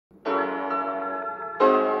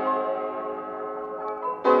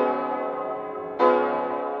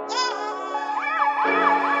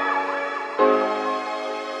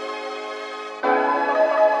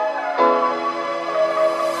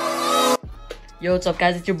Yo, what's up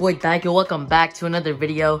guys, it's your boy Dyku. Welcome back to another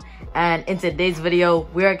video. And in today's video,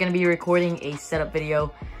 we are going to be recording a setup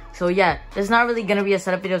video. So yeah, there's not really going to be a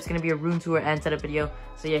setup video, it's going to be a room tour and setup video.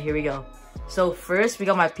 So yeah, here we go. So first, we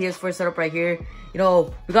got my PS4 setup right here. You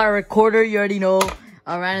know, we got a recorder, you already know.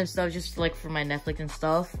 Random stuff just like for my Netflix and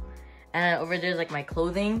stuff. And over there's like my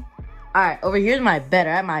clothing. Alright, over here's my bed,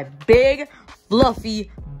 alright? My big, fluffy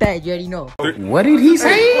bed, you already know. What did he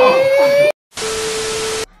say?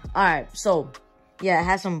 Alright, so yeah, it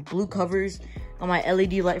has some blue covers on my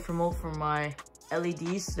LED light remote for my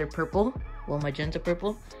LEDs. They're purple. Well, magenta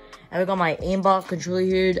purple. And we got my aimbot controller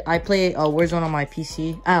here. I play Warzone on my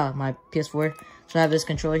PC. My PS4. So I have this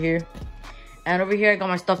controller here. And over here, I got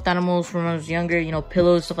my stuffed animals from when I was younger. You know,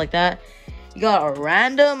 pillows, stuff like that. You got a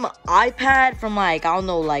random iPad from like, I don't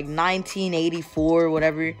know, like 1984 or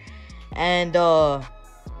whatever. And you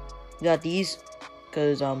got these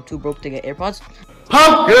because I'm too broke to get AirPods.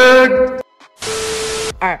 How good?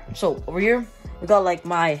 Alright, so over here we got like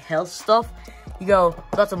my health stuff. We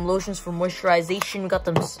got some lotions for moisturization. We got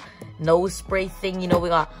them nose spray thing. You know, we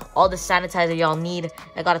got all the sanitizer y'all need.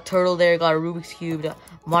 I got a turtle there. Got a Rubik's Cube, the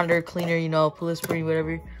monitor cleaner, you know, pull spray,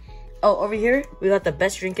 whatever. Oh, over here we got the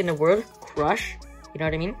best drink in the world, Crush. You know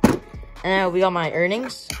what I mean? And we got my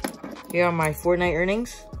earnings. Here are my Fortnite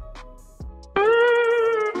earnings.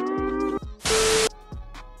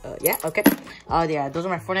 Yeah, okay. Yeah, those are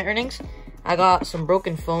my Fortnite earnings. I got some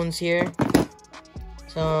broken phones here,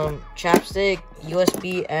 some chapstick,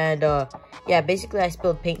 USB, and yeah, basically I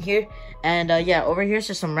spilled paint here. And yeah, over here's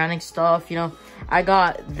just some random stuff. You know, I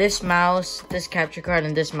got this mouse, this capture card,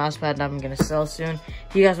 and this mouse pad that I'm gonna sell soon.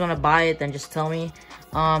 If you guys want to buy it, then just tell me.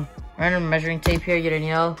 Random measuring tape here, you already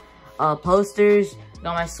know. Posters,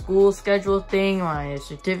 got my school schedule thing, my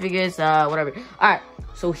certificates, whatever. All right,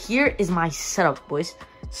 so here is my setup, boys.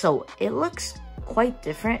 So it looks quite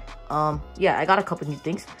different. Yeah, I got a couple new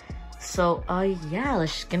things. So yeah,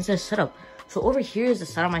 let's just get into the setup. So over here is the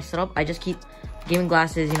side of my setup. I just keep gaming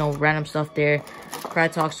glasses, you know, random stuff there.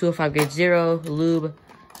 Crytox 205 grade 0, lube,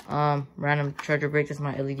 random charger brick. That's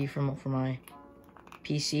my LED for my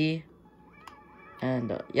PC.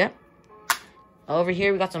 And yeah. Over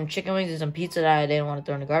here, we got some chicken wings and some pizza that I didn't want to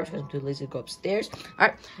throw in the garbage because I'm too lazy to go upstairs.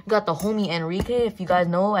 Alright, we got the homie Enrique. If you guys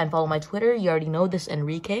know and follow my Twitter, you already know this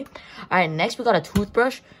Enrique. Alright, next we got a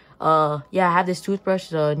toothbrush. Yeah, I have this toothbrush,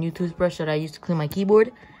 the new toothbrush that I used to clean my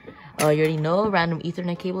keyboard. You already know, random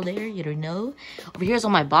Ethernet cable there, you already know. Over here's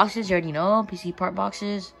all my boxes, you already know. PC part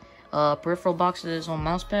boxes, peripheral boxes on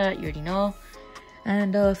mouse pad, you already know.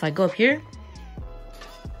 And if I go up here,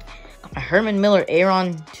 got my Herman Miller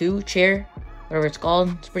Aeron 2 chair. Whatever it's called.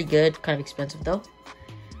 It's pretty good. Kind of expensive though.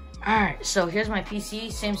 Alright, so here's my PC.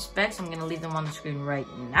 Same specs. I'm going to leave them on the screen right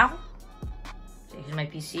now. So here's my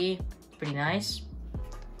PC. It's pretty nice.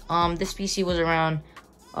 This PC was around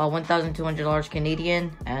 $1,200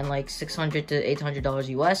 Canadian and like $600 to $800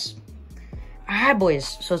 US. Alright, boys.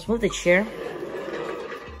 So let's move the chair.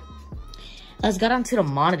 Let's get onto the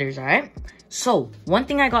monitors, alright? So, one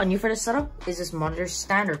thing I got new for this setup is this monitor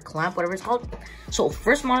stand or clamp, whatever it's called. So,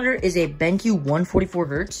 first monitor is a BenQ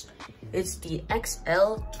 144Hz. It's the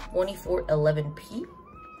XL2411P.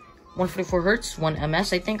 144Hz, 1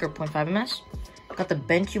 ms, I think, or 0.5 ms. Got the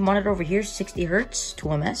BenQ monitor over here, 60Hz,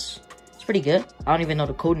 2 ms. It's pretty good. I don't even know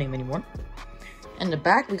the code name anymore. In the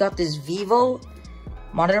back, we got this Vivo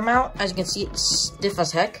monitor mount. As you can see, it's stiff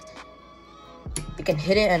as heck. You can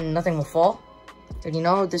hit it and nothing will fall. And you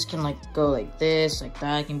know, this can like go like this, like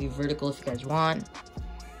that. It can be vertical if you guys want.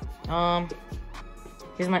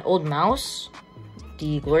 Here's my old mouse,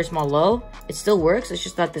 the Glorious Malo. It still works. It's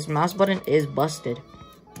just that this mouse button is busted.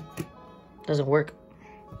 Doesn't work.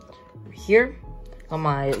 Here, got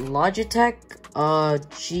my Logitech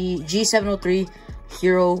G703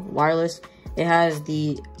 Hero wireless. It has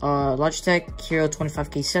the Logitech Hero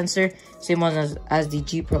 25K sensor, same one as the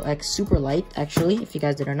G Pro X Super Light. Actually, if you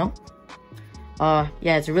guys didn't know.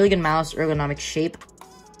 Yeah, it's a really good mouse, ergonomic shape.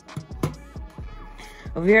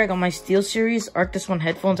 Over here, I got my SteelSeries Arctis One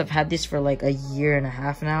headphones. I've had these for like a year and a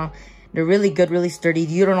half now. They're really good, really sturdy.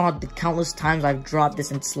 You don't know how the countless times I've dropped this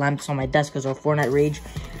and slammed this on my desk because of Fortnite rage.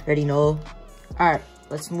 You already know. Alright,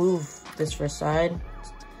 let's move this for a side.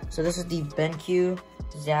 So this is the BenQ,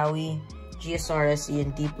 Zowie, GSR SE,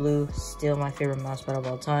 and Deep Blue. Still my favorite mousepad of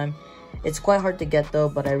all time. It's quite hard to get though,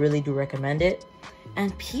 but I really do recommend it.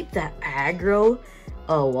 And peep that aggro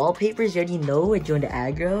wallpapers. You already know. I joined the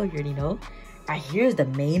aggro. You already know. Alright, here's the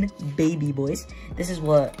main baby, boys. This is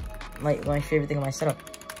what my favorite thing of my setup.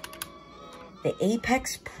 The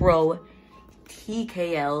Apex Pro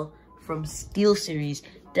TKL from SteelSeries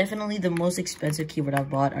definitely the most expensive keyboard I've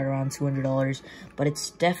bought at around $200, but it's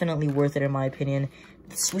definitely worth it in my opinion.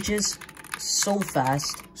 It switches so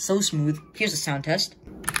fast, so smooth. Here's a sound test.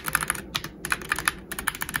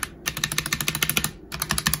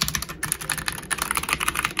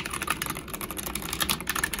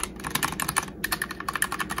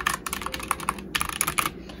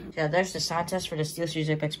 Yeah, there's the sound test for the SteelSeries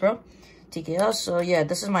Apex Pro TKL. So yeah,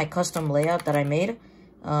 this is my custom layout that I made.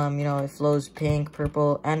 You know, it flows pink,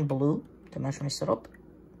 purple, and blue to match my setup.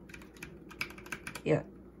 Yeah.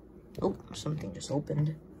 Oh, something just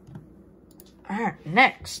opened. Alright,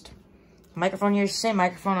 next. Microphone here, same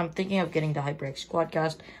microphone. I'm thinking of getting the HyperX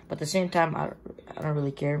Quadcast, but at the same time, I don't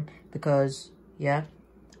really care because, yeah.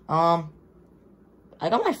 I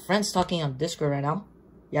got my friends talking on Discord right now.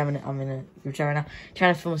 Yeah, I'm in a group chat right now,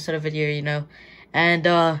 trying to film a setup video, you know. And,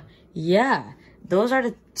 yeah, those are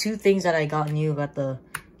the two things that I got new. Got the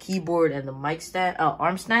keyboard and the mic stand,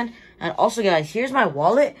 arm stand. And also, guys, here's my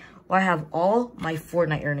wallet where I have all my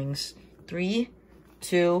Fortnite earnings. 3,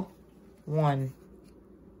 2, 1.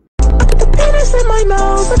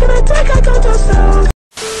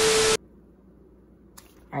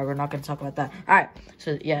 Alright, we're not gonna talk about that. Alright,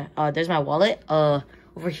 so yeah, there's my wallet.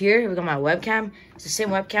 Over here, we got my webcam. It's the same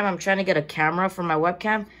webcam. I'm trying to get a camera for my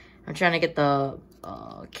webcam. I'm trying to get the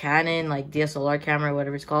Canon, like DSLR camera,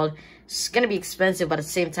 whatever it's called. It's gonna be expensive, but at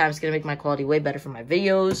the same time, it's gonna make my quality way better for my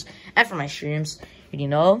videos and for my streams, you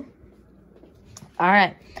know?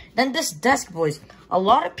 Alright, then this desk, boys. A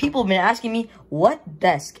lot of people have been asking me what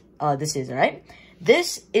desk this is, alright?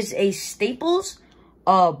 This is a Staples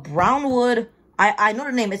Brownwood. I know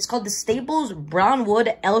the name. It's called the Staples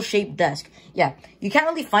Brownwood L-shaped desk. Yeah, you can't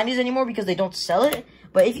really find these anymore because they don't sell it.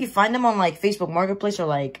 But if you find them on, like, Facebook Marketplace or,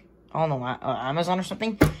 like, I don't know, Amazon or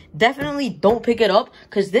something, definitely don't pick it up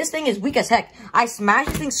because this thing is weak as heck. I smashed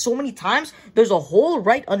this thing so many times. There's a hole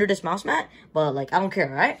right under this mouse mat, but, like, I don't care,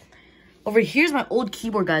 alright? Over here's my old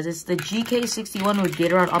keyboard, guys. It's the GK61 with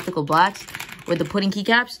Gatorade Optical Blacks with the pudding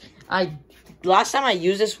keycaps. Last time I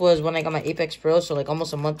used this was when I got my Apex Pro, so, like,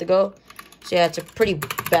 almost a month ago. So yeah, it's a pretty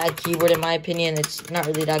bad keyboard in my opinion. It's not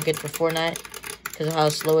really that good for Fortnite because of how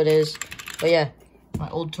slow it is. But yeah, my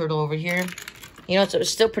old turtle over here. You know, it's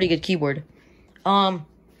still a pretty good keyboard. Yeah,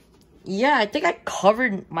 I think I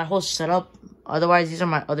covered my whole setup. Otherwise, these are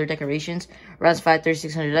my other decorations. Raz 5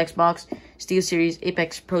 3600X box, SteelSeries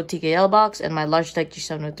Apex Pro TKL box, and my Logitech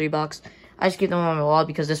G703 box. I just keep them on my wall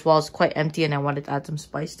because this wall is quite empty and I wanted to add some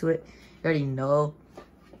spice to it. You already know.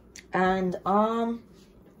 And,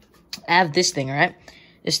 I have this thing, right?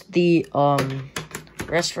 It's the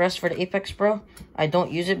rest for the Apex Pro. I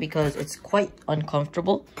don't use it because it's quite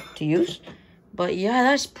uncomfortable to use. But yeah,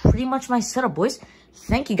 that's pretty much my setup, boys.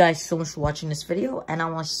 Thank you guys so much for watching this video, and I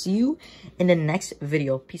want to see you in the next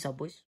video. Peace out, boys.